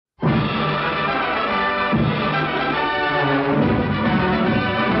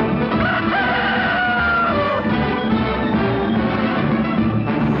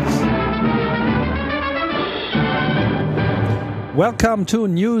Welcome to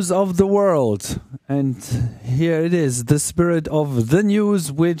News of the World. And here it is, the spirit of the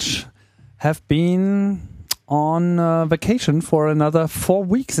news, which have been on vacation for another 4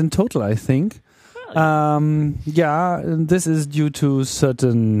 weeks in total, I think. This is due to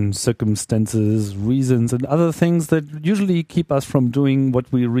certain circumstances, reasons, and other things that usually keep us from doing what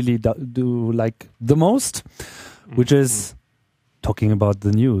we really do like the most, which is talking about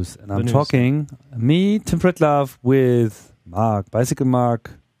the news. And I'm talking, me, Tim Pritlove, with Mark, Bicycle Mark,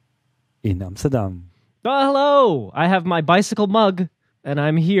 in Amsterdam. Oh, hello! I have my bicycle mug, and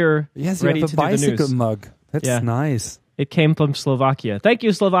I'm here Yes, ready you have to a bicycle do the news. mug. That's nice. It came from Slovakia. Thank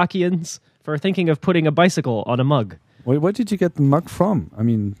you, Slovakians, for thinking of putting a bicycle on a mug. Wait, where did you get the mug from? I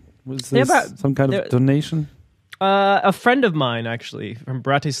mean, was this some kind of donation? A friend of mine, actually, from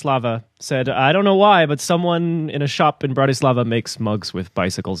Bratislava, said, I don't know why, but someone in a shop in Bratislava makes mugs with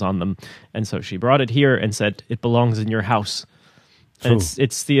bicycles on them. And so she brought it here and said, it belongs in your house. And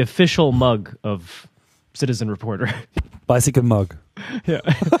it's the official mug of Citizen Reporter. Bicycle mug. Yeah.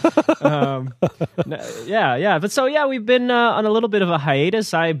 But so, we've been on a little bit of a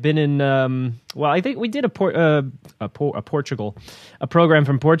hiatus. I've been in, I think we did a program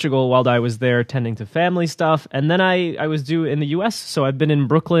from Portugal while I was there tending to family stuff. And then I was due in the U.S., so I've been in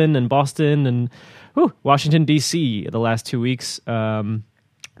Brooklyn and Boston and Washington, D.C. the last 2 weeks,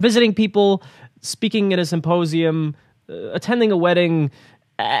 visiting people, speaking at a symposium, attending a wedding,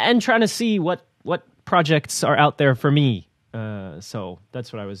 and trying to see what projects are out there for me. So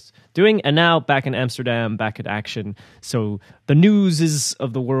that's what I was doing. And now back in Amsterdam, back at action. So the news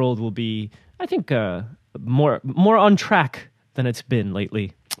of the world will be, I think, more on track than it's been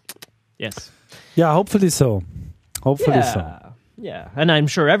lately. Yes. Yeah, hopefully so. Hopefully so. Yeah. And I'm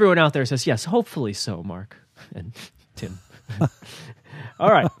sure everyone out there says, yes, hopefully so, Mark and Tim.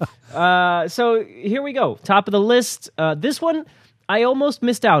 All right. So here we go. Top of the list. This one I almost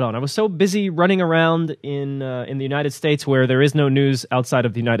missed out on. I was so busy running around in the United States where there is no news outside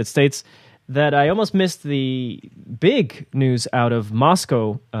of the United States that I almost missed the big news out of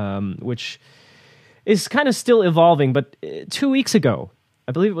Moscow, which is kind of still evolving. But 2 weeks ago,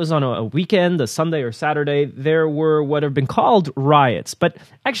 I believe it was on a weekend, a Sunday or Saturday, there were what have been called riots. But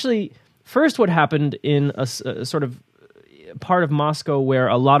actually, first what happened in a sort of part of Moscow where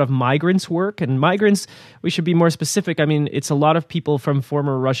a lot of migrants work, and migrants, we should be more specific. I mean, it's a lot of people from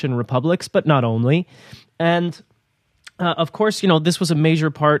former Russian republics, but not only. And of course, this was a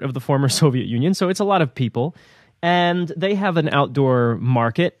major part of the former Soviet Union, so it's a lot of people. And they have an outdoor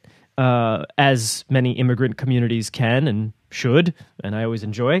market, as many immigrant communities can and should, and I always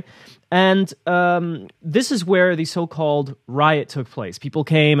enjoy. And this is where the so-called riot took place. People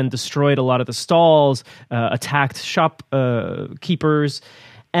came and destroyed a lot of the stalls, attacked shop keepers,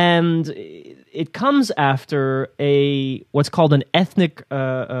 and it comes after what's called an ethnic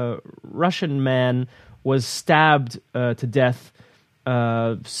Russian man was stabbed to death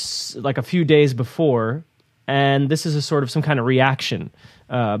like a few days before, and this is a sort of some kind of reaction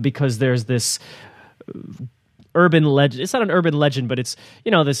because there's this urban legend. It's not an urban legend, but it's,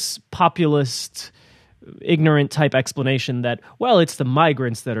 this populist, ignorant type explanation that, well, it's the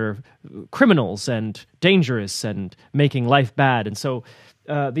migrants that are criminals and dangerous and making life bad. And so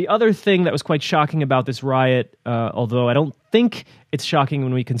the other thing that was quite shocking about this riot, although I don't think it's shocking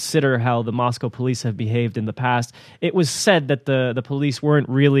when we consider how the Moscow police have behaved in the past, it was said that the police weren't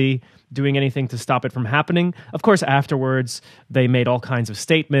really doing anything to stop it from happening. Of course, afterwards, they made all kinds of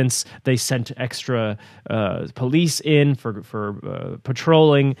statements. They sent extra police in for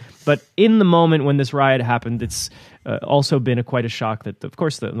patrolling. But in the moment when this riot happened, it's also been quite a shock that, of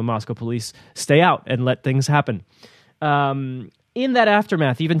course, the Moscow police stay out and let things happen. In that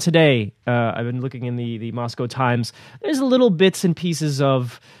aftermath, even today, I've been looking in the Moscow Times, there's little bits and pieces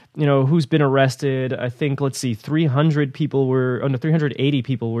of, who's been arrested. I think, 380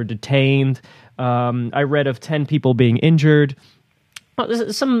 people were detained. I read of 10 people being injured.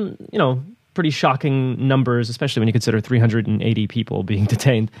 Some, pretty shocking numbers, especially when you consider 380 people being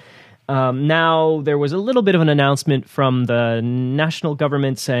detained. Now, there was a little bit of an announcement from the national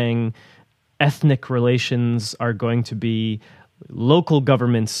government saying ethnic relations are going to be local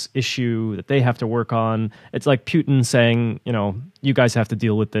government's issue that they have to work on. It's like Putin saying, you guys have to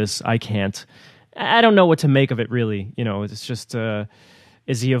deal with this. I can't. I don't know what to make of it, really. It's just,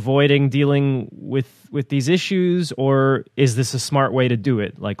 is he avoiding dealing with these issues, or is this a smart way to do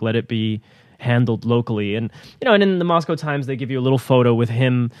it? Like, let it be handled locally. And, and in the Moscow Times, they give you a little photo with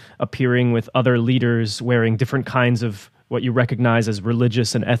him appearing with other leaders wearing different kinds of what you recognize as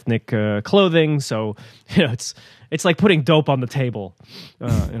religious and ethnic clothing. So it's like putting dope on the table.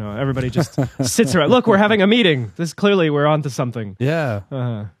 Everybody just sits around. Look, we're having a meeting. Clearly we're onto something. Yeah.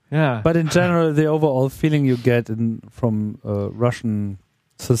 Yeah. But in general, the overall feeling you get from Russian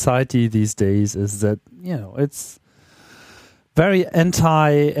society these days is that, it's very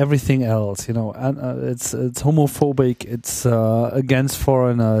anti everything else, and it's homophobic, it's against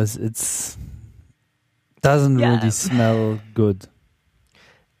foreigners, it's doesn't really smell good.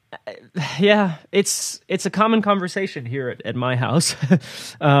 Yeah, it's a common conversation here at my house.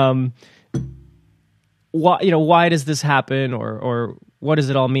 Why does this happen, or what does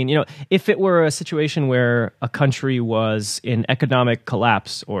it all mean? If it were a situation where a country was in economic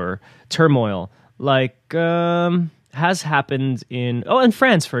collapse or turmoil, like has happened in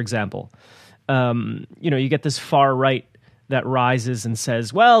France, for example, you get this far right that rises and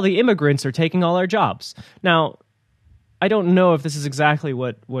says, well, the immigrants are taking all our jobs. Now, I don't know if this is exactly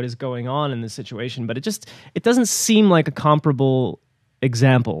what is going on in this situation, but it doesn't seem like a comparable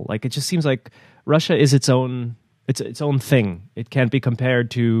example. Like, it just seems like Russia is its own thing. It can't be compared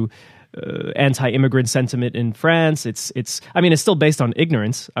to anti-immigrant sentiment in France. It's still based on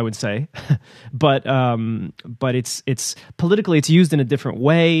ignorance, I would say, but it's politically it's used in a different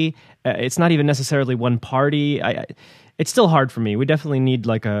way. It's not even necessarily one party. It's still hard for me. We definitely need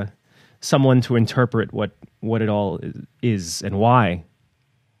like someone to interpret what it all is and why.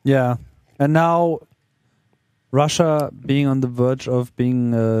 Yeah, and now Russia being on the verge of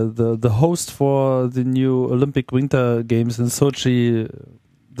being the host for the new Olympic Winter Games in Sochi,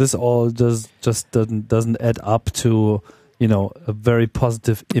 this all just doesn't add up to a very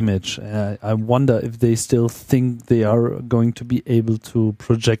positive image. I wonder if they still think they are going to be able to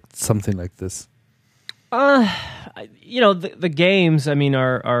project something like this. The games,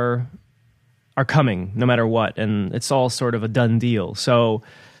 are coming no matter what, and it's all sort of a done deal. So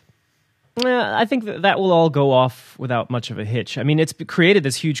I think that will all go off without much of a hitch. It's created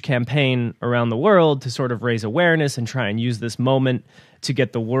this huge campaign around the world to sort of raise awareness and try and use this moment to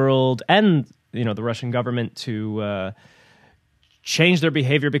get the world and the Russian government to change their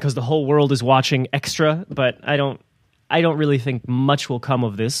behavior because the whole world is watching extra. But I don't really think much will come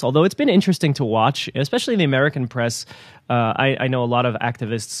of this, although it's been interesting to watch, especially in the American press. I know a lot of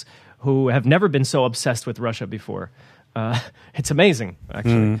activists who have never been so obsessed with Russia before. It's amazing,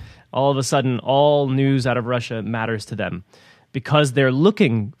 actually. All of a sudden, all news out of Russia matters to them because they're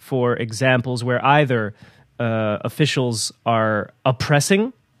looking for examples where either officials are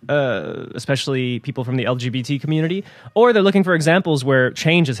oppressing, especially people from the LGBT community, or they're looking for examples where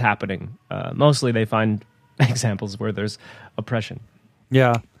change is happening. Mostly they find examples where there's oppression.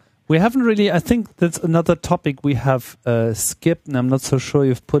 Yeah. We haven't really, I think that's another topic we have skipped, and I'm not so sure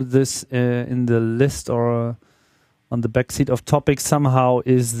you've put this in the list or on the backseat of topics somehow,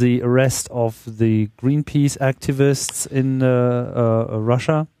 is the arrest of the Greenpeace activists in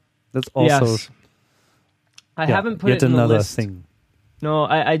Russia. That's also yes. I haven't put yet it in another the list. thing. No,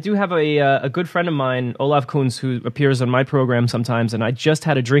 I do have a good friend of mine, Olaf Kunz, who appears on my program sometimes, and I just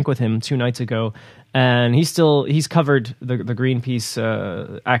had a drink with him 2 nights ago, and he's covered the Greenpeace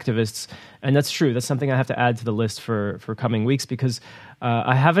activists, and that's true. That's something I have to add to the list for coming weeks because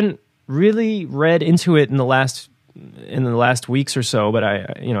I haven't really read into it in the last weeks or so, but I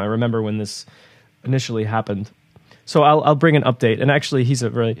remember when this initially happened, so I'll bring an update. And actually, he's a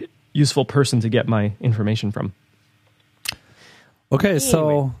really useful person to get my information from. Okay,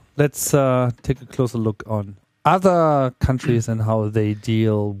 so let's take a closer look on other countries and how they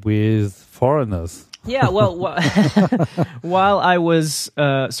deal with foreigners. Yeah, well, while I was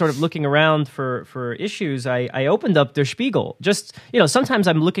sort of looking around for issues, I opened up Der Spiegel. Just, sometimes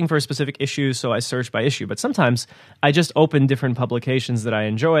I'm looking for a specific issue, so I search by issue. But sometimes I just open different publications that I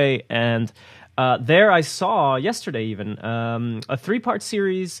enjoy. And there I saw, yesterday even, a 3-part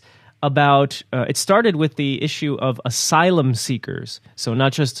series about it started with the issue of asylum seekers, so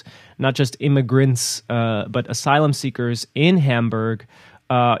not just immigrants, but asylum seekers in Hamburg,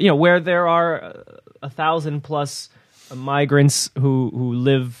 where there are 1,000+ migrants who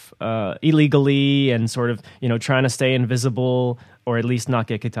live illegally and sort of trying to stay invisible or at least not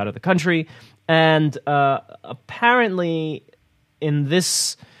get kicked out of the country, and apparently in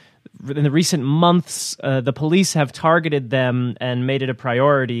the recent months, the police have targeted them and made it a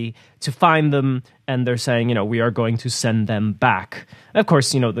priority to find them, and they're saying, we are going to send them back. And of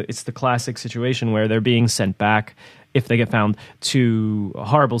course, it's the classic situation where they're being sent back if they get found to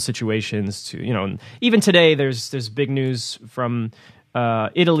horrible situations. To even today, there's big news from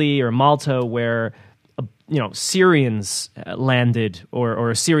Italy or Malta where Syrians landed or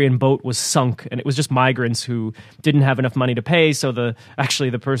a Syrian boat was sunk, and it was just migrants who didn't have enough money to pay, so the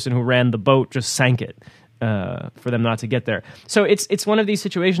person who ran the boat just sank it for them not to get there. So it's one of these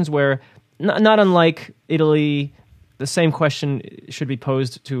situations where, not unlike Italy, the same question should be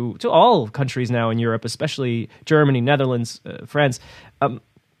posed to all countries now in Europe, especially Germany, Netherlands, France.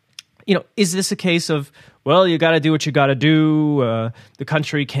 Is this a case of, well, you got to do what you got to do, the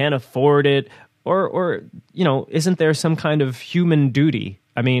country can't afford it, or isn't there some kind of human duty?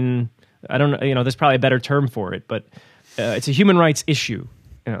 I mean, I don't know, there's probably a better term for it, but it's a human rights issue.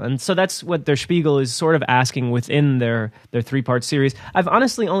 And so that's what Der Spiegel is sort of asking within their 3-part series. I've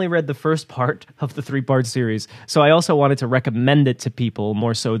honestly only read the first part of the 3-part series, so I also wanted to recommend it to people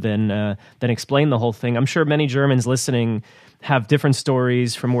more so than explain the whole thing. I'm sure many Germans listening have different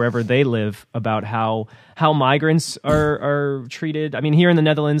stories from wherever they live about how migrants are treated. I mean, here in the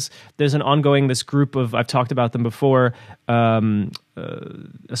Netherlands, there's this group of, I've talked about them before,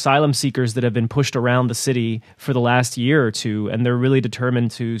 asylum seekers that have been pushed around the city for the last year or two, and they're really determined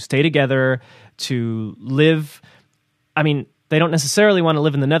to stay together, to live. I mean, they don't necessarily want to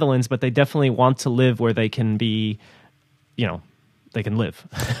live in the Netherlands, but they definitely want to live where they can be, they can live.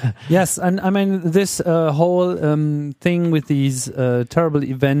 Yes, and I mean, this whole thing with these terrible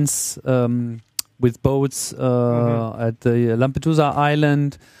events with boats at the Lampedusa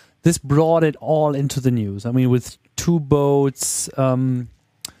island, this brought it all into the news. I mean, with 2 boats, with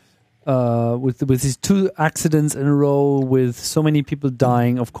these 2 accidents in a row, with so many people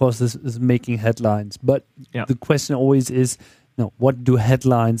dying, of course, this is making headlines. But the question always is, what do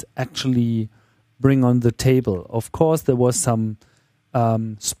headlines actually bring on the table? Of course, there was some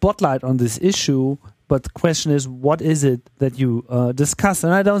spotlight on this issue, but the question is, what is it that you discuss?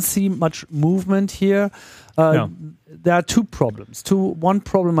 And I don't see much movement here. There are 2 problems. One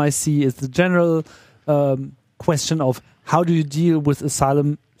problem I see is the general question of how do you deal with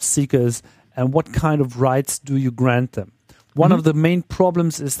asylum seekers and what kind of rights do you grant them? One of the main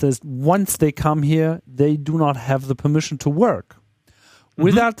problems is that once they come here, they do not have the permission to work.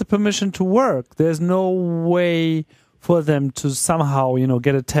 Without the permission to work, there's no way for them to somehow,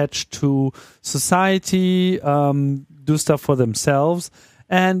 get attached to society, do stuff for themselves.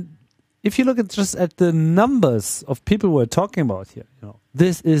 And if you look at the numbers of people we're talking about here,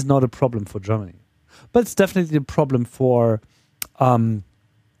 this is not a problem for Germany, but it's definitely a problem for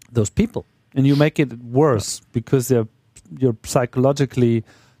those people. And you make it worse because you're psychologically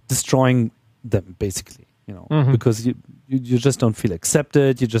destroying them, basically. Because you just don't feel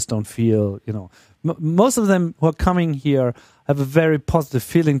accepted. You just don't feel, most of them who are coming here have a very positive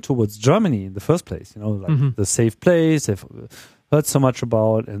feeling towards Germany in the first place, the safe place they've heard so much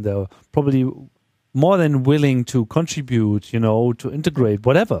about, and they're probably more than willing to contribute, to integrate,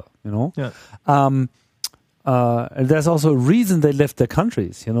 whatever, and there's also a reason they left their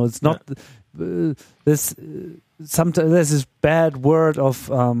countries. It's not sometimes there's this bad word of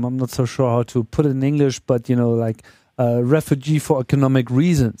I'm not so sure how to put it in English, but refugee for economic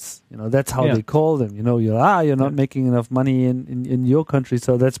reasons. That's how they call them. You're not making enough money in your country,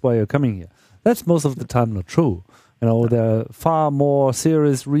 so that's why you're coming here. That's most of the time not true. There are far more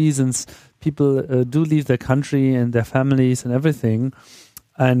serious reasons people do leave their country and their families and everything,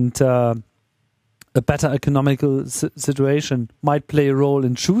 and a better economical situation might play a role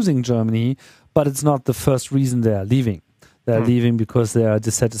in choosing Germany, but it's not the first reason they are leaving. They're leaving because they are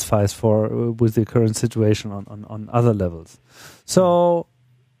dissatisfied with the current situation on other levels. So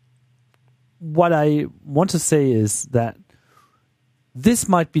what I want to say is that this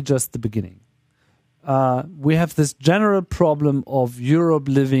might be just the beginning. We have this general problem of Europe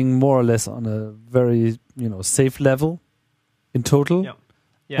living more or less on a very safe level in total,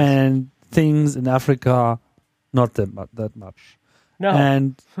 and things in Africa not that much. No.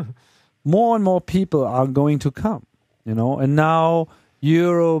 And more and more people are going to come, and now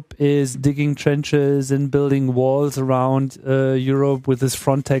Europe is digging trenches and building walls around Europe with this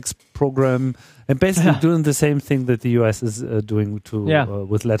Frontex program, and basically doing the same thing that the US is doing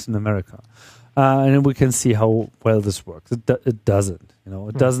with Latin America. And then we can see how well this works. It doesn't,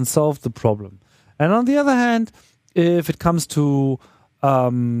 it doesn't solve the problem. And on the other hand, if it comes to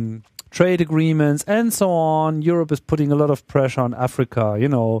trade agreements and so on, Europe is putting a lot of pressure on Africa.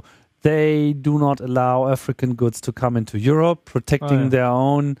 They do not allow African goods to come into Europe, protecting their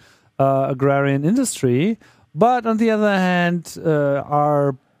own agrarian industry. But on the other hand,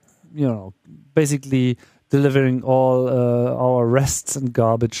 are basically delivering all our rests and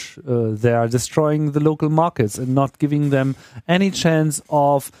garbage. They are destroying the local markets and not giving them any chance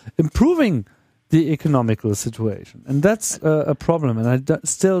of improving the economical situation. And that's a problem. And I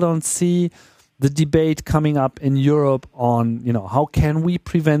still don't see the debate coming up in Europe on, how can we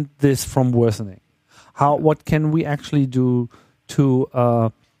prevent this from worsening? What can we actually do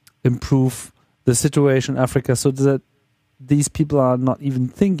to improve the situation in Africa so that these people are not even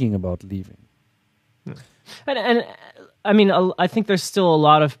thinking about leaving? And I mean, I think there's still a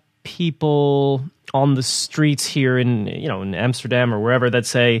lot of people on the streets here in Amsterdam or wherever that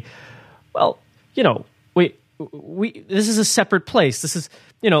say, well, we this is a separate place. This is,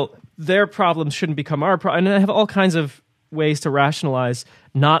 their problems shouldn't become our problem. And I have all kinds of ways to rationalize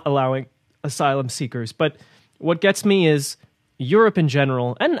not allowing asylum seekers. But what gets me is Europe in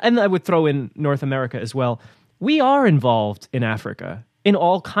general, and I would throw in North America as well. We are involved in Africa in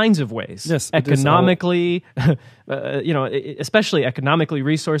all kinds of ways. Yes, economically, especially economically,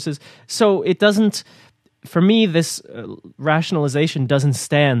 resources. So it doesn't, for me, this rationalization doesn't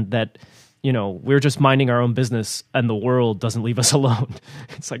stand that, we're just minding our own business and the world doesn't leave us alone.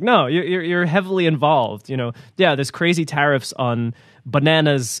 It's like, no, you're heavily involved. Yeah, there's crazy tariffs on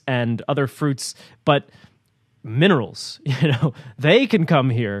bananas and other fruits, but minerals, they can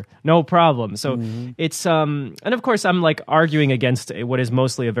come here, no problem. So it's and of course I'm like arguing against what is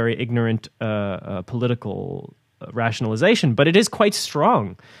mostly a very ignorant political rationalization, but it is quite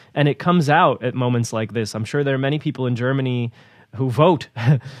strong, and it comes out at moments like this. I'm sure there are many people in Germany who vote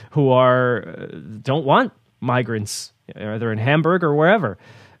who don't want migrants, either in Hamburg or wherever,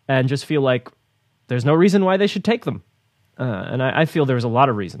 and just feel like there's no reason why they should take them. And I feel there's a lot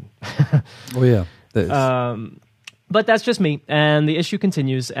of reason. Oh yeah. But that's just me, and the issue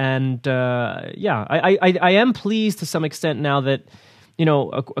continues. And I am pleased to some extent now that,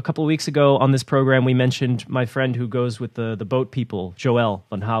 a couple of weeks ago on this program we mentioned my friend who goes with the boat people, Joël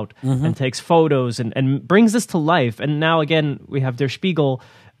van Hout, and takes photos and brings this to life. And now again we have Der Spiegel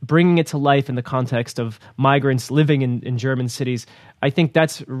bringing it to life in the context of migrants living in German cities. I think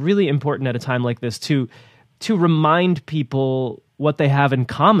that's really important at a time like this to remind people what they have in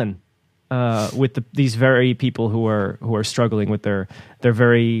common with these very people who are struggling with their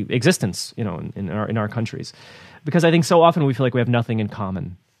very existence, in our countries, because I think so often we feel like we have nothing in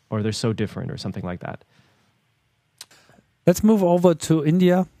common, or they're so different, or something like that. Let's move over to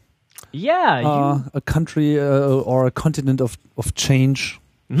India. Yeah, a country or a continent of change.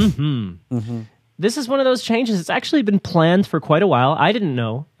 This is one of those changes. It's actually been planned for quite a while. I didn't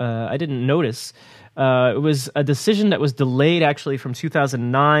know. I didn't notice. It was a decision that was delayed actually from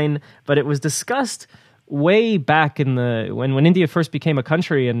 2009, but it was discussed way back in when India first became a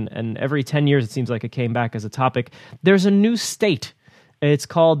country, and every 10 years it seems like it came back as a topic. There's a new state. It's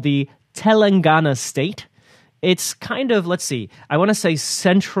called the Telangana state. It's kind of, let's see, I want to say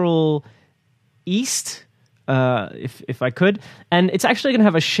central east, if I could, and it's actually going to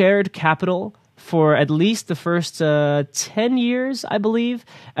have a shared capital for at least the first 10 years, I believe.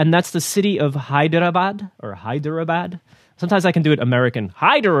 And that's the city of Hyderabad, or Hyderabad. Sometimes I can do it American.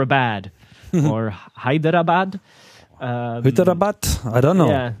 Hyderabad, or Hyderabad. Hyderabad? I don't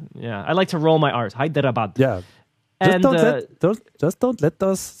know. Yeah. I like to roll my R's. Hyderabad. Yeah. Just don't let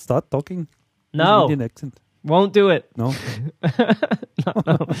us start talking. No. Indian accent. Won't do it. No.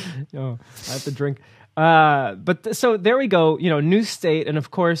 No. I have to drink. So there we go, new state. And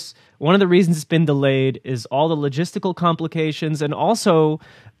of course, one of the reasons it's been delayed is all the logistical complications, and also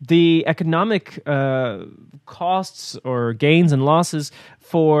the economic costs or gains and losses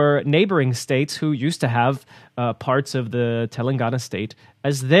for neighboring states who used to have parts of the Telangana state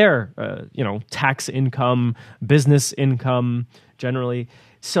as their, tax income, business income generally.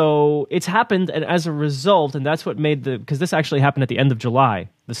 So it's happened, and as a result, and that's what made because this actually happened at the end of July,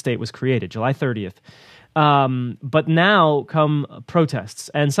 the state was created, July 30th. But now come protests,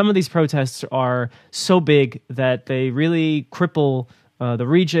 and some of these protests are so big that they really cripple the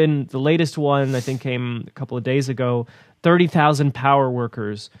region. The latest one, I think, came a couple of days ago. 30,000 power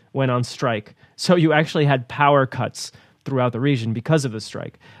workers went on strike. So you actually had power cuts throughout the region because of the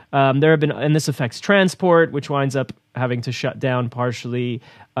strike. There have been, and this affects transport, which winds up having to shut down partially.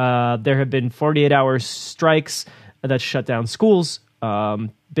 There have been 48-hour strikes that shut down schools,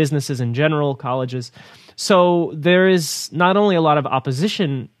 businesses in general, colleges. So there is not only a lot of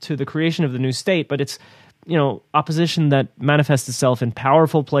opposition to the creation of the new state, but it's, opposition that manifests itself in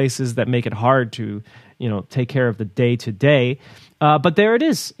powerful places that make it hard to, take care of the day-to-day. But there it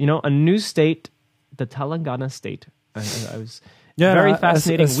is, a new state, the Telangana state. I was very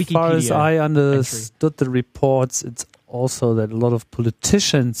fascinating as Wikipedia far as I understood entry. the reports, it's also that a lot of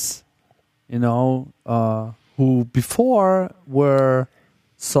politicians, who before were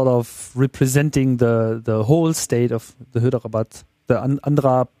sort of representing the whole state of the Hyderabad, the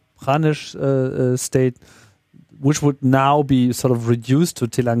Andhra Pradesh state, which would now be sort of reduced to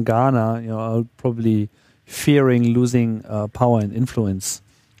Telangana, are probably fearing losing power and influence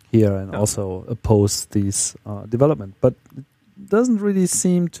here, and also oppose these development. But it doesn't really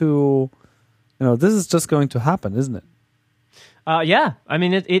seem to, this is just going to happen, isn't it? Yeah, I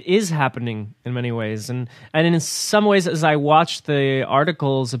mean, it is happening in many ways. And in some ways, as I watched the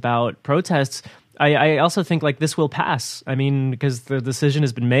articles about protests, I also think like this will pass. I mean, because the decision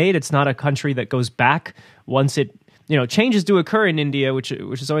has been made. It's not a country that goes back once it, changes do occur in India, which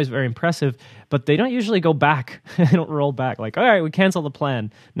is always very impressive, but they don't usually go back. They don't roll back like, all right, we cancel the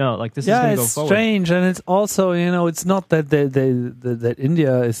plan. No, like this is going to go forward. Yeah, it's strange. And it's also, it's not that that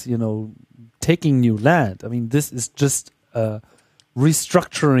India is, taking new land. I mean, this is just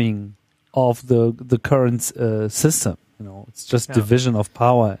restructuring of the current system. It's just division of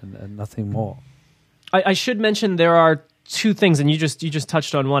power and nothing more. I should mention there are two things, and you just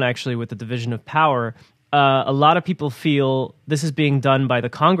touched on one actually with the division of power. A lot of people feel this is being done by the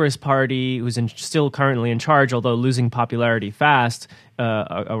Congress Party, who's still currently in charge, although losing popularity fast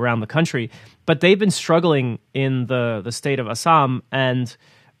around the country. But they've been struggling in the state of Assam, and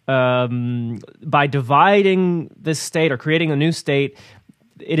by dividing this state or creating a new state,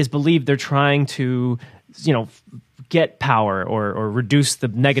 it is believed they're trying to, get power or reduce the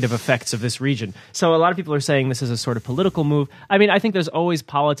negative effects of this region. So a lot of people are saying this is a sort of political move. I mean, I think there's always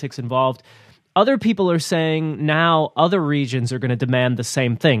politics involved. Other people are saying now other regions are going to demand the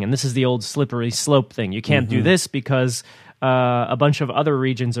same thing. And this is the old slippery slope thing. You can't do this because a bunch of other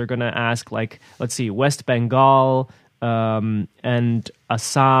regions are going to ask, like, let's see, West Bengal and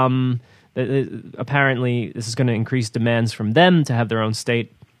Assam. Apparently, this is going to increase demands from them to have their own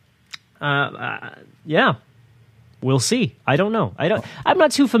state. Yeah. We'll see. I don't know. I'm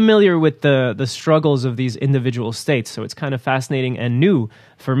not too familiar with the struggles of these individual states, so it's kind of fascinating and new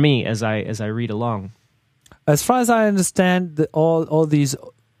for me as I read along. As far as I understand, all these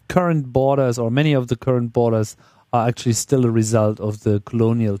current borders, or many of the current borders, are actually still a result of the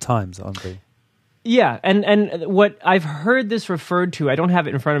colonial times, aren't they? Yeah, and what I've heard this referred to, I don't have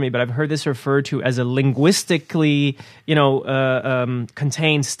it in front of me, but I've heard this referred to as a linguistically,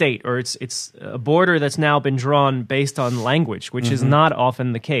 contained state, or it's a border that's now been drawn based on language, which is not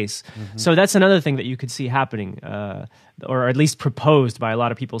often the case. So that's another thing that you could see happening, or at least proposed by a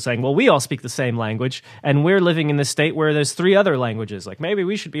lot of people saying, well, we all speak the same language, and we're living in this state where there's 3 other languages. Like, maybe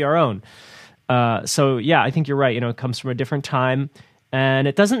we should be our own. So yeah, I think you're right. It comes from a different time. And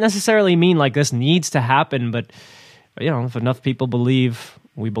it doesn't necessarily mean like this needs to happen, but if enough people believe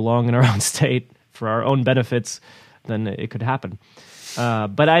we belong in our own state for our own benefits, then it could happen.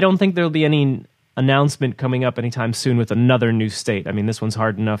 But I don't think there'll be any announcement coming up anytime soon with another new state. I mean, this one's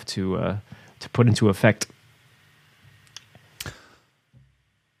hard enough to put into effect.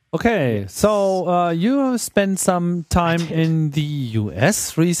 Okay, so you spent some time in the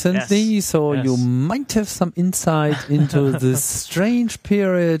US recently, so you might have some insight into this strange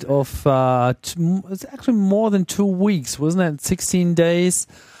period of it's actually more than 2 weeks, wasn't it? 16 days,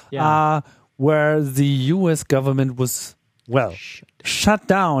 where the US government was, shut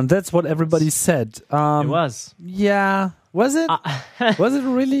down. That's what everybody said. It was. Yeah. Was it? Was it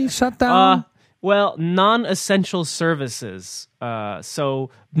really shut down? Well, non-essential services.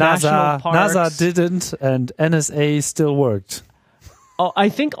 So national parks. NASA didn't, and NSA still worked. Oh, I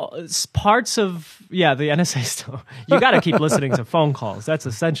think parts of the NSA still. You got to keep listening to phone calls. That's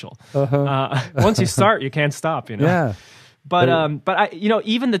essential. Once you start, you can't stop. Yeah. But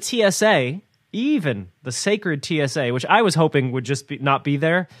even the TSA. Even the sacred TSA, which I was hoping would just not be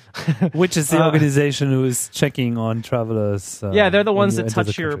there. Which is the organization who is checking on travelers. They're the ones that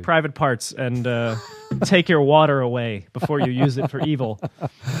touch your private parts and take your water away before you use it for evil.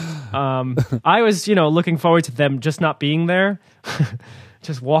 I was, looking forward to them just not being there.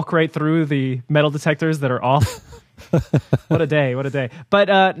 Just walk right through the metal detectors that are off. What a day.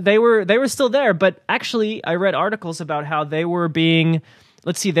 But they were still there. But actually, I read articles about how they were being...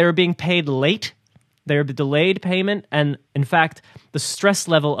 they were being paid late. They were delayed payment. And in fact, the stress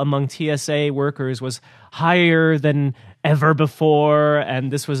level among TSA workers was higher than ever before. And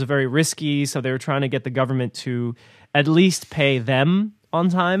this was very risky. So they were trying to get the government to at least pay them on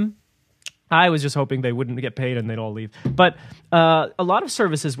time. I was just hoping they wouldn't get paid and they'd all leave. But a lot of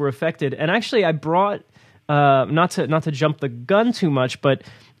services were affected. And actually, I brought, not to jump the gun too much, but...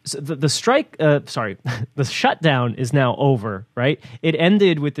 So the shutdown is now over, right? It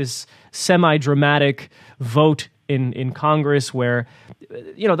ended with this semi-dramatic vote in Congress where,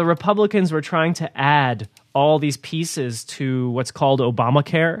 the Republicans were trying to add all these pieces to what's called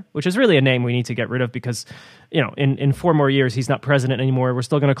Obamacare, which is really a name we need to get rid of because, in 4 more years, he's not president anymore. We're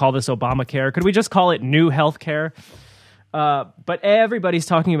still going to call this Obamacare. Could we just call it New Healthcare? But everybody's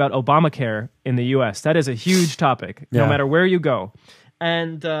talking about Obamacare in the U.S. That is a huge topic, no matter where you go.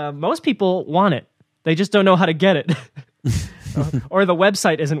 And most people want it. They just don't know how to get it. Or the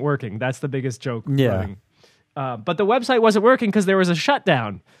website isn't working. That's the biggest joke. Yeah. But the website wasn't working because there was a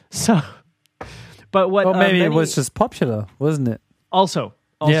shutdown. So, but what? Well, maybe it was just popular, wasn't it? Also.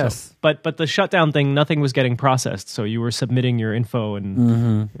 Yes. But the shutdown thing, nothing was getting processed. So you were submitting your info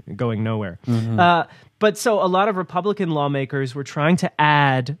and going nowhere. But so a lot of Republican lawmakers were trying to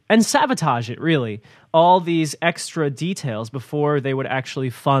add and sabotage it, really, all these extra details before they would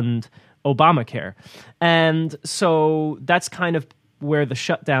actually fund Obamacare. And so that's kind of where the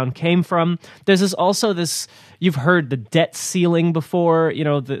shutdown came from. There's also this, you've heard the debt ceiling before,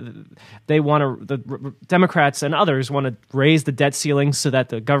 they want to, the Democrats and others want to raise the debt ceiling so that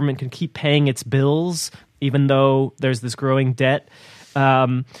the government can keep paying its bills, even though there's this growing debt.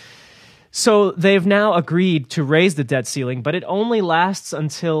 So they've now agreed to raise the debt ceiling, but it only lasts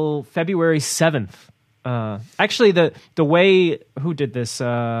until February 7th. Actually, the way, who did this?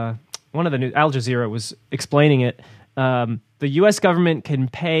 One of the news, Al Jazeera was explaining it. The U.S. government can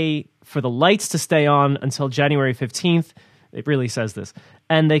pay for the lights to stay on until January 15th. It really says this.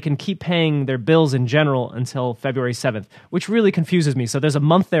 And they can keep paying their bills in general until February 7th, which really confuses me. So there's a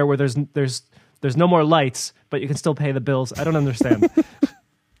month there where there's no more lights, but you can still pay the bills. I don't understand.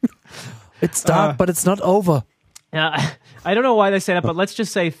 It's dark, but it's not over. I don't know why they say that, but let's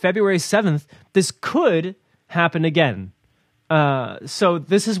just say February 7th, this could happen again. So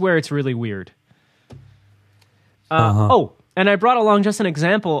this is where it's really weird. Oh, and I brought along just an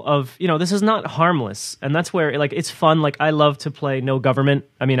example of, this is not harmless. And that's where, it's fun. I love to play No Government.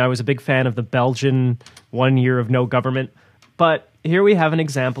 I mean, I was a big fan of the Belgian 1 year of No Government. But here we have an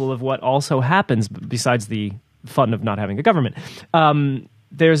example of what also happens besides the fun of not having a government.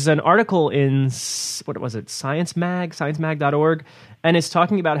 There's an article in, what was it, sciencemag.org, and it's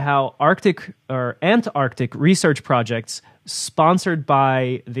talking about how Arctic or Antarctic research projects sponsored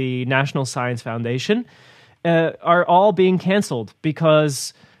by the National Science Foundation are all being canceled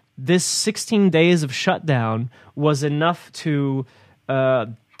because this 16 days of shutdown was enough to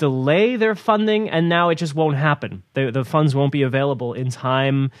delay their funding, and now it just won't happen. The funds won't be available in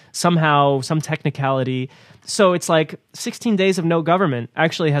time, somehow, some technicality. So it's 16 days of no government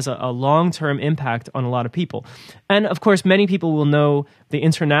actually has a long-term impact on a lot of people. And of course, many people will know the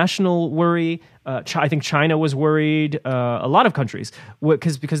international worry. I think China was worried, a lot of countries,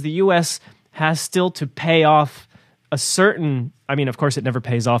 because the U.S. has still to pay off a certain, of course, it never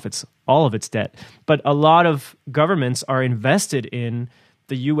pays off all of its debt, but a lot of governments are invested in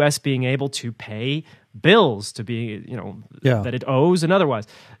the U.S. being able to pay bills to be, that it owes and otherwise.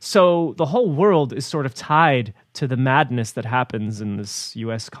 So the whole world is sort of tied to the madness that happens in this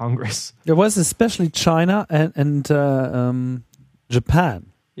U.S. Congress. There was especially China and Japan.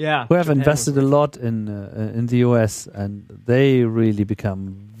 Yeah, who have invested a lot in the U.S. and they really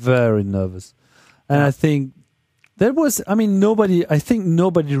become very nervous. And I think that was, nobody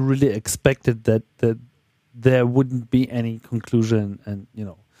really expected that there wouldn't be any conclusion, and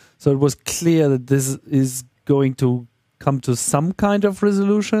so it was clear that this is going to come to some kind of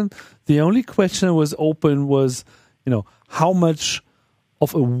resolution. The only question that was open was, how much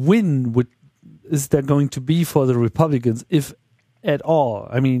of a win is there going to be for the Republicans, if at all?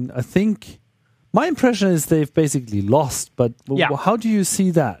 I think my impression is they've basically lost, but how do you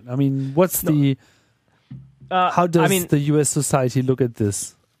see that? What's how does the U.S. society look at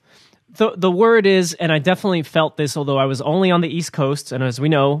this? The word is, and I definitely felt this, although I was only on the East Coast, and as we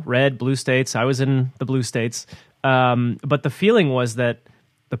know, red, blue states, I was in the blue states, but the feeling was that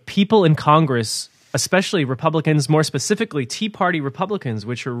the people in Congress, especially Republicans, more specifically Tea Party Republicans,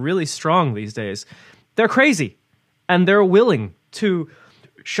 which are really strong these days, they're crazy, and they're willing to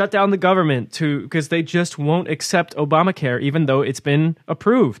shut down the government because they just won't accept Obamacare, even though it's been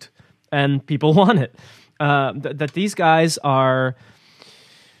approved, and people want it. That these guys are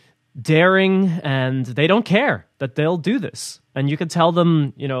daring and they don't care that they'll do this. And you can tell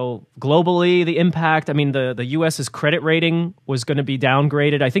them, globally, the impact. The U.S.'s credit rating was going to be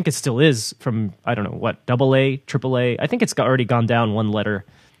downgraded. I think it still is from, I don't know, what, AA, AAA. I think it's already gone down one letter.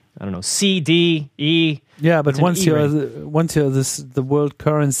 I don't know, C, D, E. Yeah, but once you're the world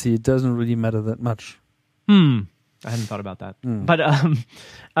currency, it doesn't really matter that much. I hadn't thought about that.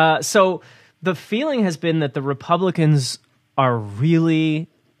 But so the feeling has been that the Republicans are really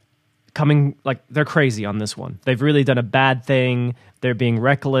coming, they're crazy on this one. They've really done a bad thing. They're being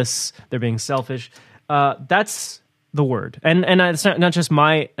reckless. They're being selfish. That's the word. And it's not just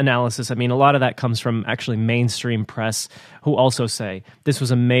my analysis. I mean, a lot of that comes from actually mainstream press who also say this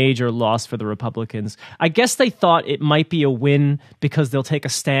was a major loss for the Republicans. I guess they thought it might be a win because they'll take a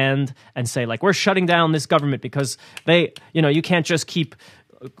stand and say, like, we're shutting down this government because you can't just keep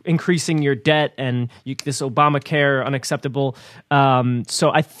increasing your debt and this Obamacare unacceptable.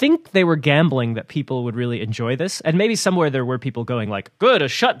 So I think they were gambling that people would really enjoy this. And maybe somewhere there were people going like, good, a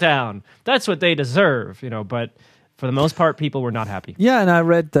shutdown. That's what they deserve, but for the most part, people were not happy. Yeah, and I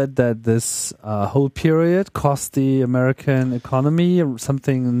read that this whole period cost the American economy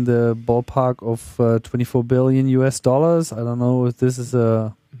something in the ballpark of 24 billion US dollars. I don't know if this is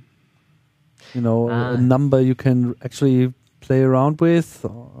a number you can actually play around with,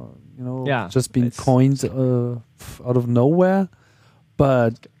 just being coined out of nowhere.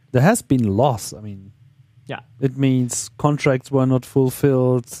 But there has been loss. I mean, yeah, it means contracts were not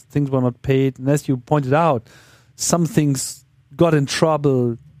fulfilled, things were not paid, and as you pointed out, some things got in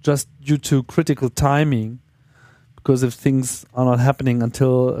trouble just due to critical timing, because if things are not happening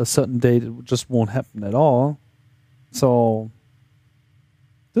until a certain date, it just won't happen at all. So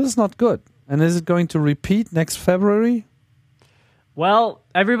this is not good. And is it going to repeat next February? Well,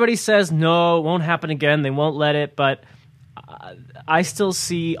 everybody says no, it won't happen again. They won't let it. But I still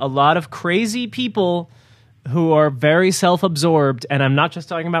see a lot of crazy people who are very self-absorbed, and I'm not just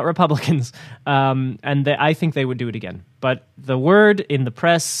talking about Republicans, I think they would do it again. But the word in the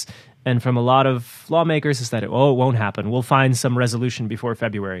press and from a lot of lawmakers is that, it won't happen. We'll find some resolution before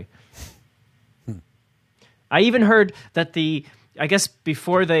February. I even heard that I guess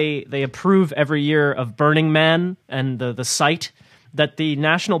before they approve every year of Burning Man and the site, that the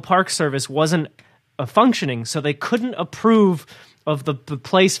National Park Service wasn't functioning, so they couldn't approve of the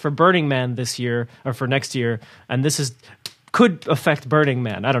place for Burning Man this year or for next year, and could affect Burning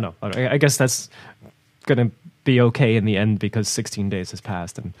Man. I don't know. I guess that's going to be okay in the end because 16 days has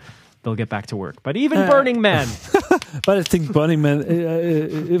passed and they'll get back to work. But even Burning Man. But I think Burning Man,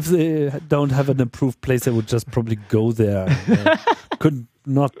 if they don't have an approved place, they would just probably go there.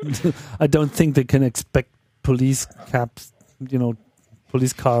 I don't think they can expect police cabs,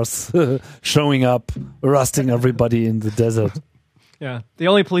 police cars showing up, arresting everybody in the desert. Yeah, the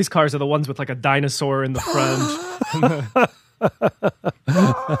only police cars are the ones with like a dinosaur in the front.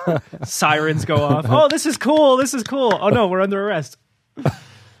 Sirens go off. Oh, this is cool. Oh no, we're under arrest.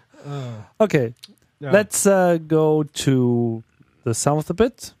 Okay, let's go to the south a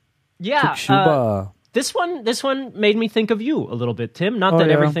bit. Yeah, to Cuba. This one made me think of you a little bit, Tim. Not that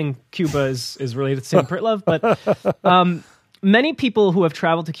everything Cuba is related to St. Pritlove, but many people who have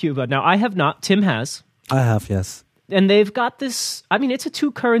traveled to Cuba. Now, I have not. Tim has. I have, yes. And they've got this. I mean, it's a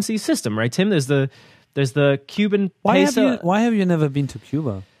two-currency system, right, Tim? There's the Cuban peso. Why have you never been to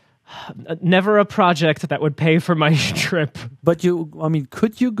Cuba? Never a project that would pay for my trip. But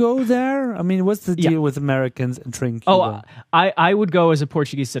could you go there? I mean, what's the deal with Americans entering Cuba? I would go as a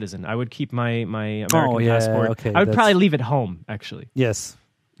Portuguese citizen. I would keep my American passport. Okay, I would probably leave it home, actually. Yes.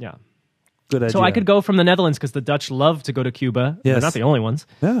 Yeah. Good idea. So I could go from the Netherlands because the Dutch love to go to Cuba. Yes. They're not the only ones.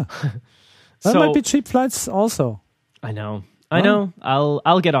 Yeah. That might be cheap flights also. I know.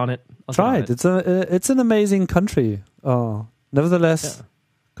 I'll get on it. Try it. It's an amazing country. Nevertheless,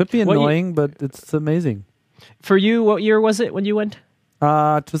 could be annoying, but it's amazing. For you, what year was it when you went?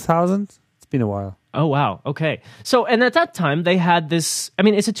 2000. It's been a while. Oh wow. Okay. So, and at that time they had this. I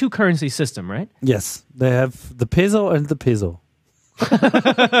mean, it's a two-currency system, right? Yes, they have the peso and the peso.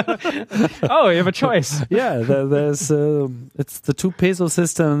 Oh, you have a choice. Yeah, there's it's the two peso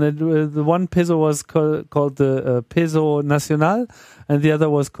system. The one peso was called the peso nacional, and the other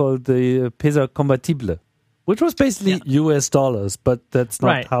was called the peso convertible, which was basically US dollars, but that's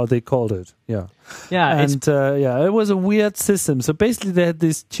not how they called it. Yeah, and it was a weird system. So basically, they had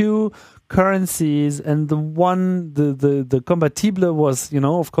these two currencies, and the convertible was,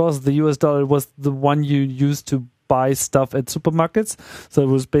 of course, the US dollar was the one you used to buy stuff at supermarkets. So it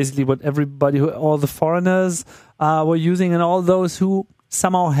was basically what all the foreigners were using, and all those who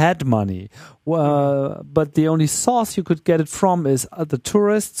somehow had money. But the only source you could get it from is the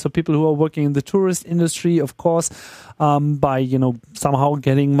tourists. So people who are working in the tourist industry, of course, by, somehow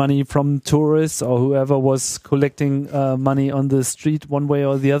getting money from tourists or whoever was collecting money on the street one way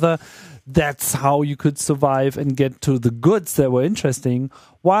or the other. That's how you could survive and get to the goods that were interesting.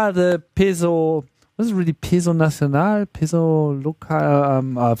 While the peso... Was it really peso nacional, peso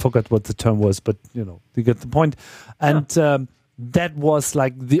local? I forgot what the term was, but you get the point. And that was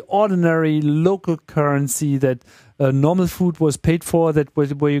like the ordinary local currency that normal food was paid for. That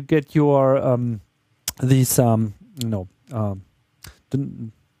was where you get your how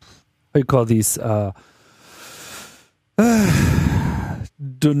you call these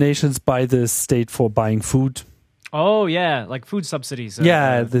donations by the state for buying food. Oh yeah, like food subsidies.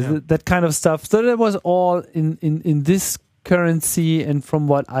 That kind of stuff. So that was all in this currency, and from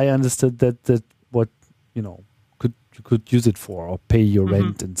what I understood, that what you could use it for, or pay your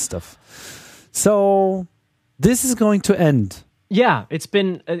rent and stuff. So this is going to end. Yeah, it's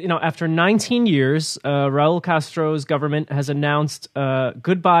been, after 19 years, Raul Castro's government has announced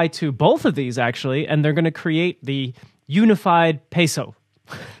goodbye to both of these, actually, and they're going to create the unified peso.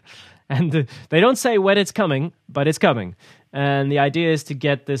 And they don't say when it's coming, but it's coming. And the idea is to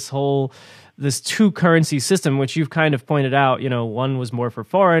get this two currency system, which you've kind of pointed out, one was more for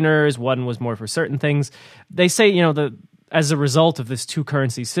foreigners, one was more for certain things. They say, as a result of this two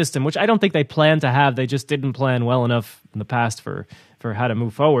currency system, which I don't think they plan to have, they just didn't plan well enough in the past for how to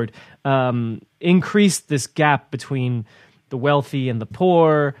move forward, increased this gap between the wealthy and the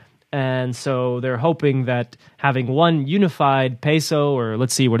poor. And so they're hoping that having one unified peso, or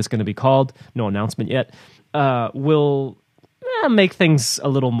let's see what it's going to be called, no announcement yet, will make things a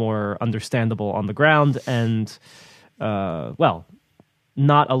little more understandable on the ground and,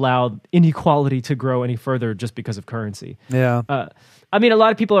 not allow inequality to grow any further just because of currency. Yeah. A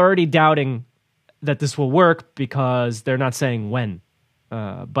lot of people are already doubting that this will work because they're not saying when.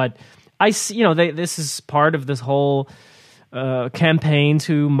 But I see, this is part of this whole campaign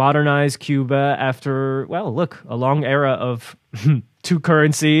to modernize Cuba after, a long era of two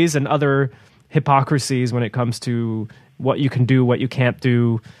currencies and other hypocrisies when it comes to what you can do, what you can't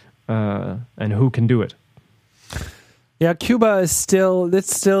do, and who can do it. Yeah, Cuba is still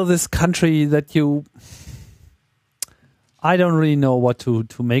this country that I don't really know what to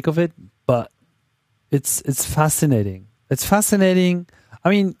make of it, but it's fascinating. It's fascinating.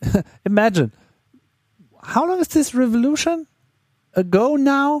 Imagine, how long is this revolution ago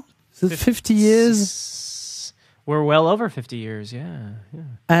now? Is it 50 years? We're well over 50 years, yeah.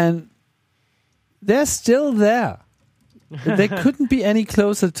 And they're still there. They couldn't be any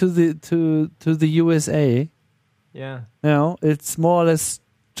closer to the USA. Yeah. It's more or less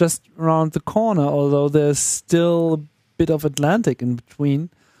just around the corner, although there's still a bit of Atlantic in between,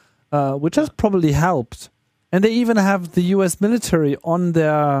 which has probably helped. And they even have the US military on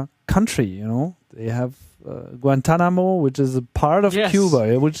their country, They have Guantanamo, which is a part of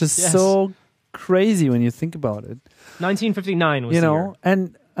Cuba, which is so crazy when you think about it. 1959 was the year.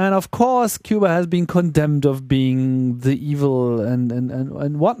 And of course, Cuba has been condemned of being the evil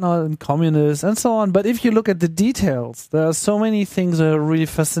and whatnot, and communist and so on. But if you look at the details, there are so many things that are really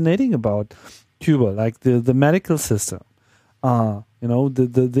fascinating about Cuba, like the medical system.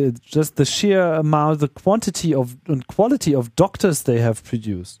 Just the sheer amount, the quantity and quality of doctors they have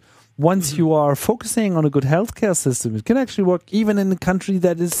produced. Once you are focusing on a good healthcare system, it can actually work even in a country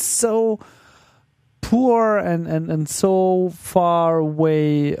that is so poor and so far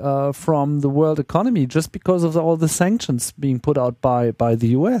away from the world economy, just because of all the sanctions being put out by the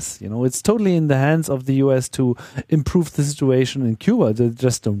US. It's totally in the hands of the US to improve the situation in Cuba. They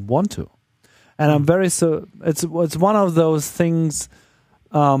just don't want to. And it's one of those things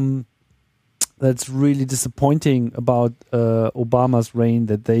that's really disappointing about Obama's reign,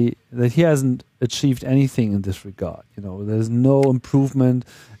 that he hasn't achieved anything in this regard. There's no improvement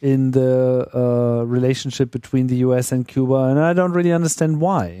in the relationship between the US and Cuba, and I don't really understand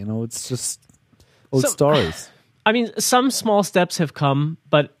why. It's just old stories. Some small steps have come,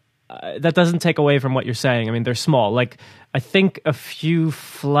 but that doesn't take away from what you're saying. They're small. Like, I think a few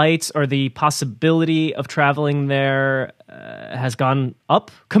flights, or the possibility of traveling there has gone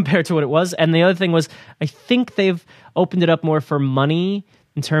up compared to what it was. And the other thing was, I think they've opened it up more for money,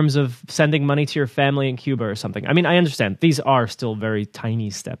 in terms of sending money to your family in Cuba or something. I understand these are still very tiny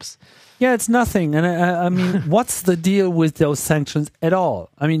steps. Yeah, it's nothing. And what's the deal with those sanctions at all?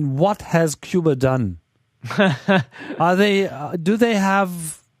 What has Cuba done? Do they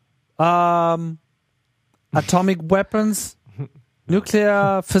have atomic weapons,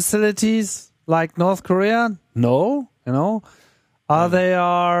 nuclear facilities like North Korea? No, Are they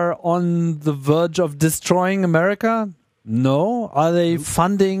on the verge of destroying America? No. Are they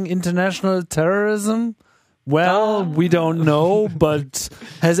funding international terrorism? Well, we don't know, but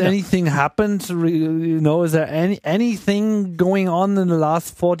has anything happened? Is there anything going on in the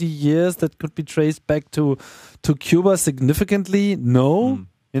last 40 years that could be traced back to Cuba significantly? No.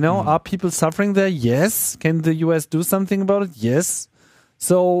 Are people suffering there? Yes. Can the US do something about it? Yes.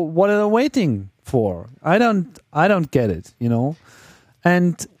 So what are they waiting for? I don't get it,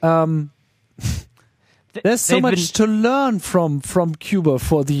 And there's so much to learn from Cuba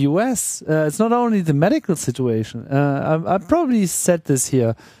for the US. It's not only the medical situation. I probably said this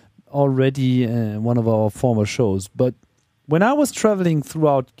here already in one of our former shows, but when I was traveling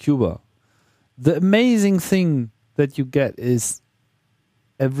throughout Cuba, the amazing thing that you get is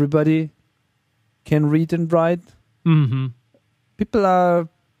everybody can read and write. Mm-hmm. People are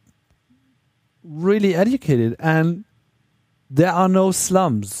really educated, and there are no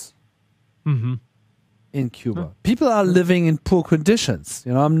slums Mm-hmm. in Cuba. People are living in poor conditions.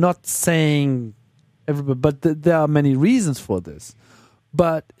 I'm not saying everybody, but there are many reasons for this.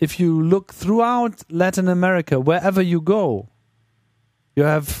 But if you look throughout Latin America, wherever you go, you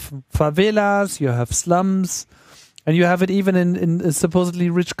have favelas, you have slums, and you have it even in supposedly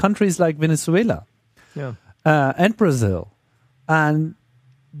rich countries like Venezuela and Brazil. And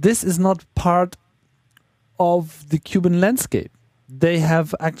this is not part of the Cuban landscape. They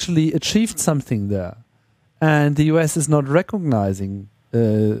have actually achieved something there. And the US is not recognizing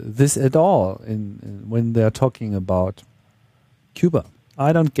this at all when they're talking about Cuba.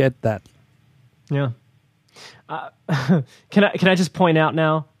 I don't get that. Yeah. Can I just point out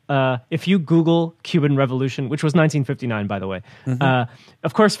now, if you Google Cuban Revolution, which was 1959, by the way,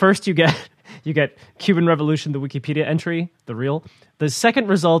 of course, first you get Cuban Revolution, the Wikipedia entry, the real. The second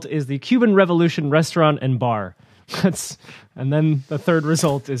result is the Cuban Revolution restaurant and bar. And then the third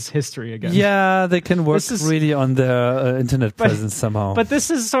result is history again. Yeah, they can work really on their internet presence somehow. But this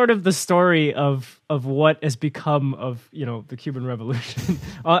is sort of the story of what has become of the Cuban Revolution,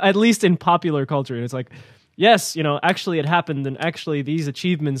 at least in popular culture. And it's like, yes, actually it happened, and actually these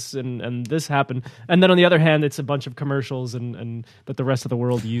achievements and this happened. And then on the other hand, it's a bunch of commercials and that the rest of the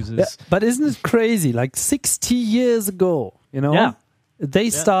world uses. Yeah, but isn't it crazy? Like 60 years ago, Yeah.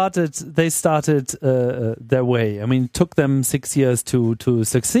 They started their way. I mean, it took them 6 years to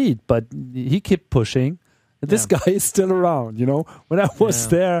succeed, but he kept pushing. This guy is still around, When I was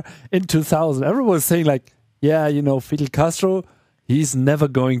there in 2000, everyone was saying like, Fidel Castro, he's never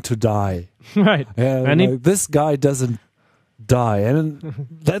going to die. Right. And this guy doesn't die. And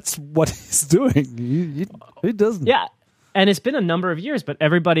that's what he's doing. He doesn't. Yeah. And it's been a number of years, but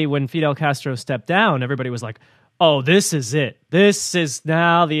everybody, when Fidel Castro stepped down, everybody was like, oh, this is it. This is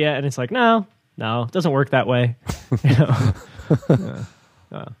now the end. And it's like, no, it doesn't work that way.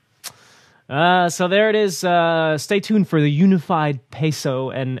 So there it is. Stay tuned for the unified peso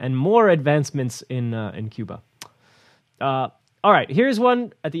and more advancements in Cuba. All right, here's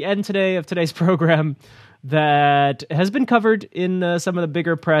one at the end today of today's program that has been covered in some of the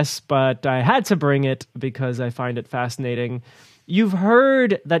bigger press, but I had to bring it because I find it fascinating. You've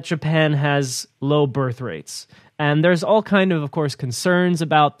heard that Japan has low birth rates. And there's all kind of course, concerns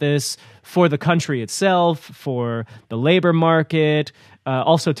about this for the country itself, for the labor market,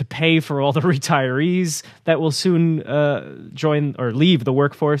 also to pay for all the retirees that will soon join or leave the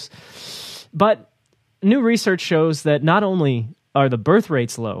workforce. But new research shows that not only are the birth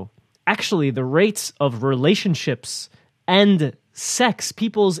rates low, actually the rates of relationships and sex,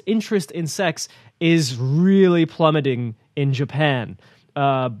 people's interest in sex, is really plummeting in Japan.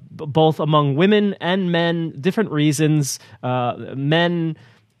 Both among women and men, different reasons. Men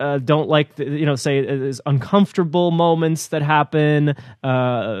don't like, say there's uncomfortable moments that happen,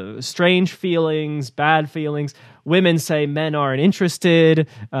 strange feelings, bad feelings. Women say men aren't interested.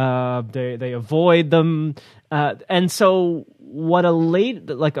 They avoid them. And so what a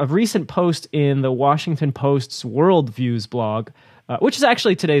recent post in the Washington Post's Worldviews blog, which is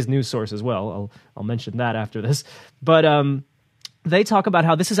actually today's news source as well. I'll mention that after this. But they talk about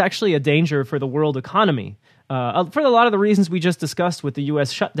how this is actually a danger for the world economy. For a lot of the reasons we just discussed with the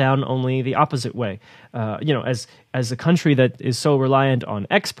U.S. shutdown, only the opposite way. As a country that is so reliant on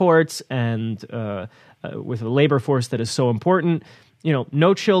exports and with a labor force that is so important,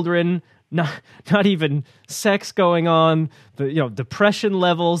 no children, not even sex going on, the depression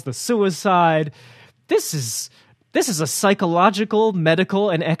levels, the suicide. This is a psychological, medical,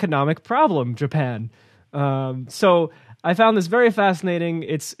 and economic problem, Japan. So I found this very fascinating.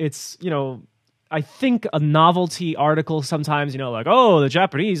 It's I think a novelty article sometimes, like, oh, the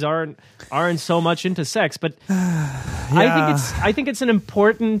Japanese aren't so much into sex, but I think it's an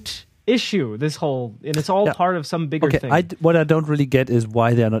important issue. This whole, and it's all part of some bigger thing. What I don't really get is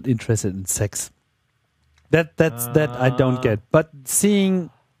why they are not interested in sex. That I don't get. But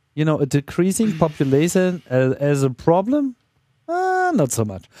seeing a decreasing population as a problem, not so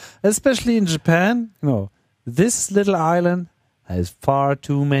much. Especially in Japan, this little island has far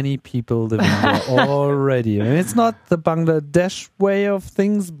too many people living there already. I mean, it's not the Bangladesh way of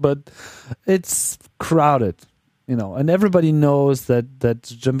things, but it's crowded, and everybody knows that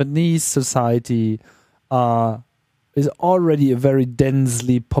Japanese society is already a very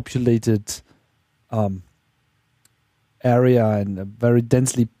densely populated area and a very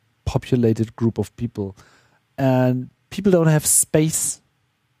densely populated group of people. And people don't have space.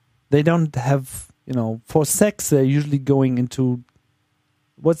 They don't have, for sex, they're usually going into,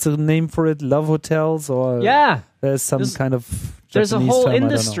 what's the name for it? Love hotels, or there's some kind of Japanese there's a whole term,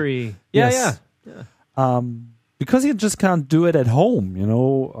 industry. Yeah. Because you just can't do it at home,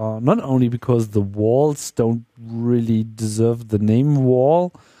 not only because the walls don't really deserve the name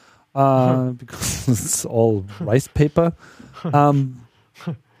wall, because it's all rice paper.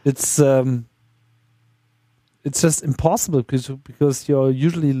 It's just impossible because you're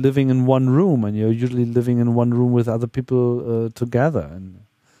usually living in one room, and you're usually living in one room with other people together. And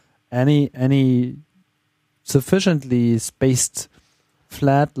any sufficiently spaced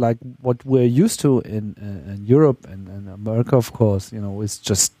flat like what we're used to in Europe and America, of course, is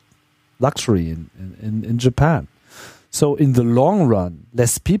just luxury in Japan. So in the long run,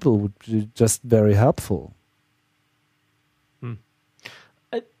 less people would be just very helpful.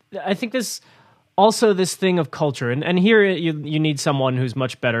 I think this thing of culture, and here you need someone who's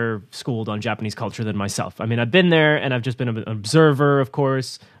much better schooled on Japanese culture than myself. I mean, I've been there, and I've just been an observer, of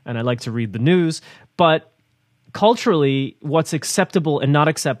course, and I like to read the news, but culturally, what's acceptable and not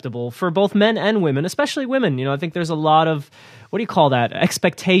acceptable for both men and women, especially women, I think there's a lot of, what do you call that,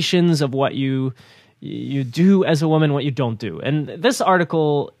 expectations of what you do as a woman, what you don't do. And this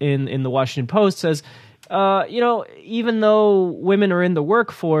article in the Washington Post says, even though women are in the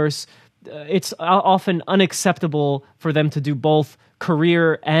workforce, it's often unacceptable for them to do both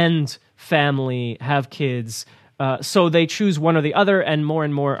career and family, have kids. So they choose one or the other, and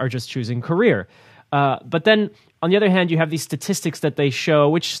more are just choosing career. But then, on the other hand, you have these statistics that they show,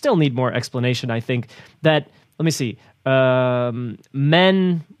 which still need more explanation, I think, that, let me see,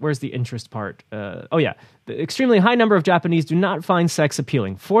 men, where's the interest part? The extremely high number of Japanese do not find sex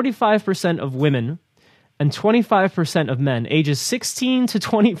appealing. 45% of women and 25% of men ages 16 to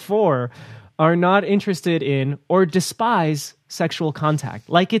 24 are not interested in or despise sexual contact.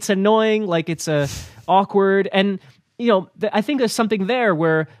 Like it's annoying, like it's awkward. And, I think there's something there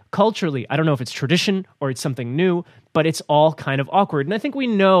where culturally, I don't know if it's tradition or it's something new, but it's all kind of awkward. And I think we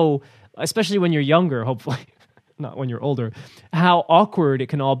know, especially when you're younger, hopefully, not when you're older, how awkward it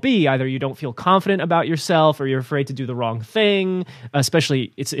can all be. Either you don't feel confident about yourself or you're afraid to do the wrong thing,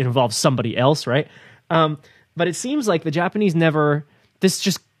 especially it involves somebody else, right? But it seems like the Japanese this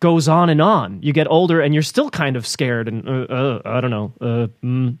just goes on and on. You get older and you're still kind of scared and I don't know.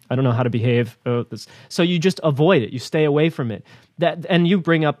 I don't know how to behave. So you just avoid it. You stay away from it. And you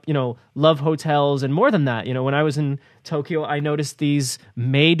bring up, love hotels and more than that. When I was in Tokyo, I noticed these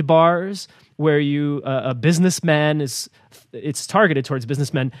maid bars where a businessman it's targeted towards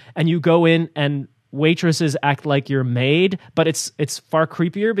businessmen, and you go in and waitresses act like your maid, but it's far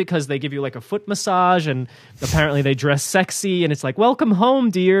creepier because they give you like a foot massage, and apparently they dress sexy, and it's like, welcome home,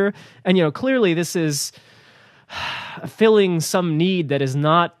 dear. And clearly this is filling some need that is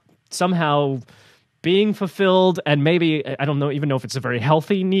not somehow being fulfilled, and maybe I don't even know if it's a very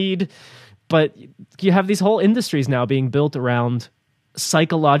healthy need, but you have these whole industries now being built around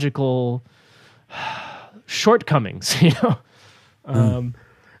psychological shortcomings,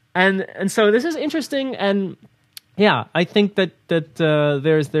 And so this is interesting, and yeah, I think that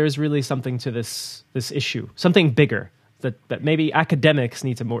there's really something to this issue, something bigger that maybe academics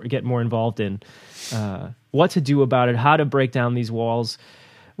need to get more involved in. What to do about it, how to break down these walls.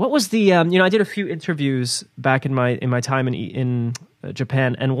 What was the I did a few interviews back in my time in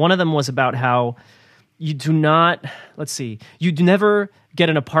Japan, and one of them was about how you never get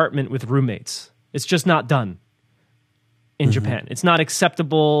an apartment with roommates. It's just not done. In Japan, it's not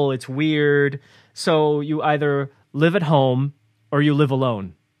acceptable. It's weird. So you either live at home or you live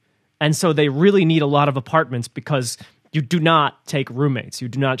alone. And so they really need a lot of apartments because you do not take roommates. You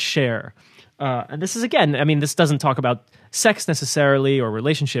do not share. And this is, again, this doesn't talk about sex necessarily or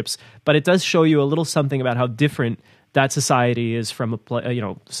relationships, but it does show you a little something about how different that society is from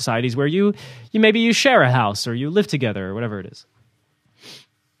societies where you maybe share a house or you live together or whatever it is.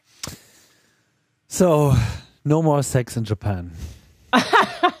 So, no more sex in Japan.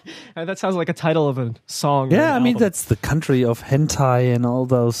 That sounds like a title of a song. Yeah, that's the country of hentai and all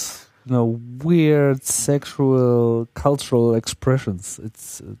those weird sexual cultural expressions.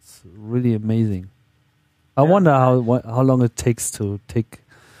 It's really amazing. I wonder how long it takes for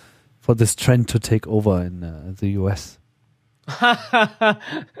this trend to take over in the US. Yeah,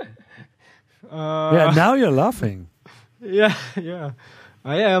 now you're laughing. Yeah.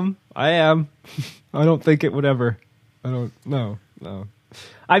 I am. I don't think it would ever. No.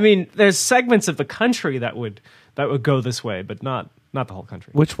 There's segments of the country that would go this way, but not the whole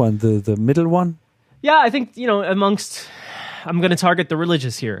country. Which one? The middle one? Yeah, I think, amongst I'm going to target the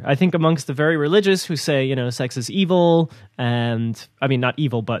religious here. I think amongst the very religious who say, sex is evil, and I mean, not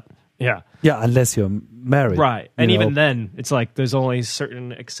evil, but yeah. Yeah, unless you're married. Right. And even then, it's like there's only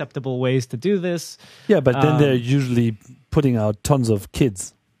certain acceptable ways to do this. Yeah, but then they're usually putting out tons of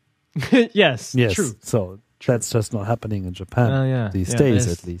kids. Yes, Yes, true. so that's just not happening in Japan these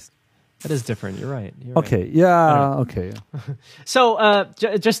days, at least. That is different. You're right. Okay. Yeah. Okay. So,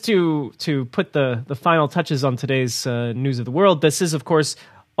 just to put the final touches on today's news of the world, this is, of course,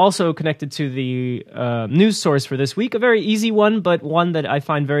 also connected to the news source for this week. A very easy one, but one that I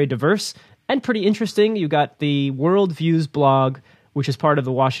find very diverse and pretty interesting. You got the World Views blog, which is part of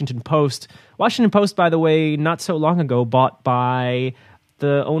the Washington Post. Washington Post, by the way, not so long ago, bought by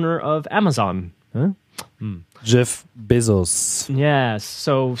the owner of Amazon. Huh? Jeff Bezos. Yes.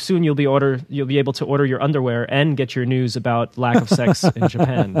 So soon you'll be able to order your underwear and get your news about lack of sex in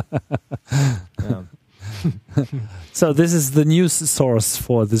Japan. Yeah. So this is the news source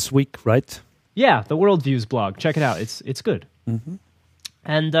for this week, right? Yeah, the World Views blog. Check it out. It's good. Mm-hmm.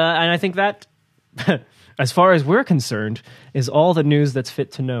 And I think that, as far as we're concerned, is all the news that's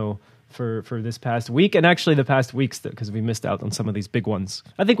fit to know for this past week, and actually the past weeks, because we missed out on some of these big ones.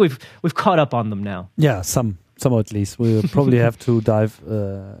 I think we've caught up on them now. Yeah, some at least. We'll probably have to dive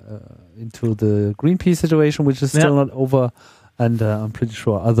into the Greenpeace situation, which is still not over, and I'm pretty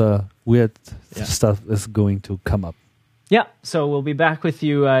sure other weird stuff is going to come up. Yeah, so we'll be back with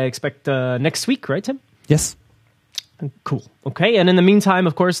you, I expect, next week, right, Tim? Yes. Cool. Okay, and in the meantime,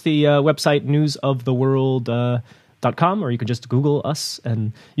 of course, the website newsoftheworld.com, or you can just Google us,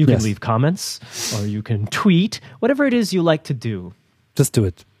 and you can leave comments, or you can tweet, whatever it is you like to do. Just do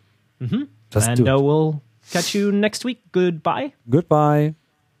it. Mm-hmm. Just do it. We'll catch you next week. Goodbye. Goodbye.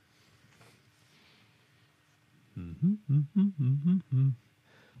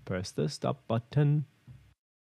 Press the stop button.